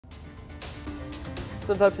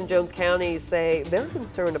Some folks in Jones County say they're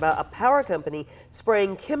concerned about a power company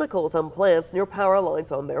spraying chemicals on plants near power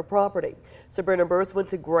lines on their property. Sabrina Burse went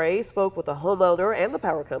to Gray, spoke with the homeowner and the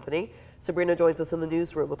power company. Sabrina joins us in the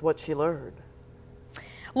newsroom with what she learned.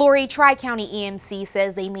 Lori, Tri-County EMC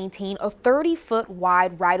says they maintain a 30-foot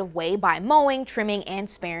wide right-of-way by mowing, trimming, and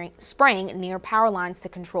spraying near power lines to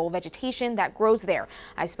control vegetation that grows there.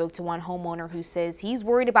 I spoke to one homeowner who says he's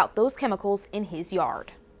worried about those chemicals in his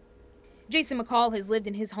yard. Jason McCall has lived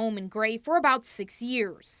in his home in Gray for about 6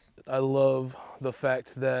 years. I love the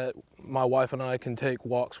fact that my wife and I can take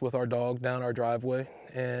walks with our dog down our driveway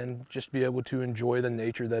and just be able to enjoy the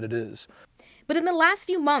nature that it is. But in the last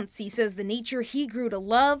few months, he says the nature he grew to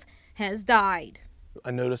love has died.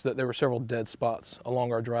 I noticed that there were several dead spots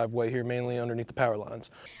along our driveway here, mainly underneath the power lines.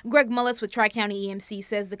 Greg Mullis with Tri-County EMC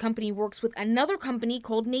says the company works with another company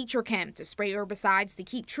called NatureChem to spray herbicides to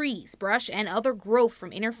keep trees, brush, and other growth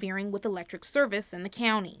from interfering with electric service in the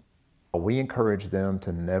county. We encourage them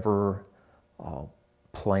to never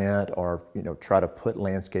plant or try to put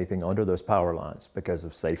landscaping under those power lines because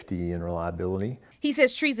of safety and reliability. He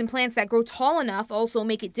says trees and plants that grow tall enough also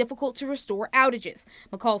make it difficult to restore outages.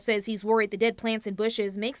 McCall says he's worried the dead plants and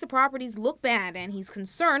bushes makes the properties look bad, and he's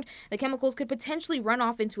concerned the chemicals could potentially run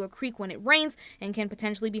off into a creek when it rains and can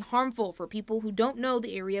potentially be harmful for people who don't know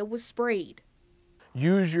the area was sprayed.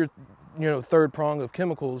 Use your third prong of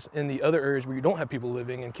chemicals in the other areas where you don't have people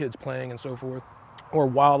living and kids playing and so forth, or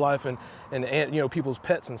wildlife and people's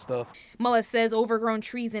pets and stuff. Mullis says overgrown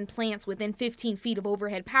trees and plants within 15 feet of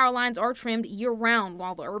overhead power lines are trimmed year-round,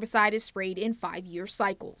 while the herbicide is sprayed in 5-year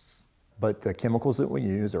cycles. But the chemicals that we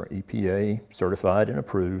use are EPA certified and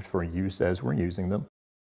approved for use as we're using them.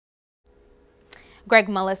 Greg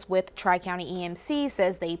Mullis with Tri-County EMC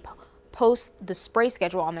says they post the spray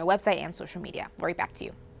schedule on their website and social media. Lori, back to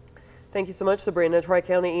you. Thank you so much, Sabrina.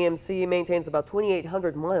 Tri-County EMC maintains about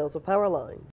 2,800 miles of power line.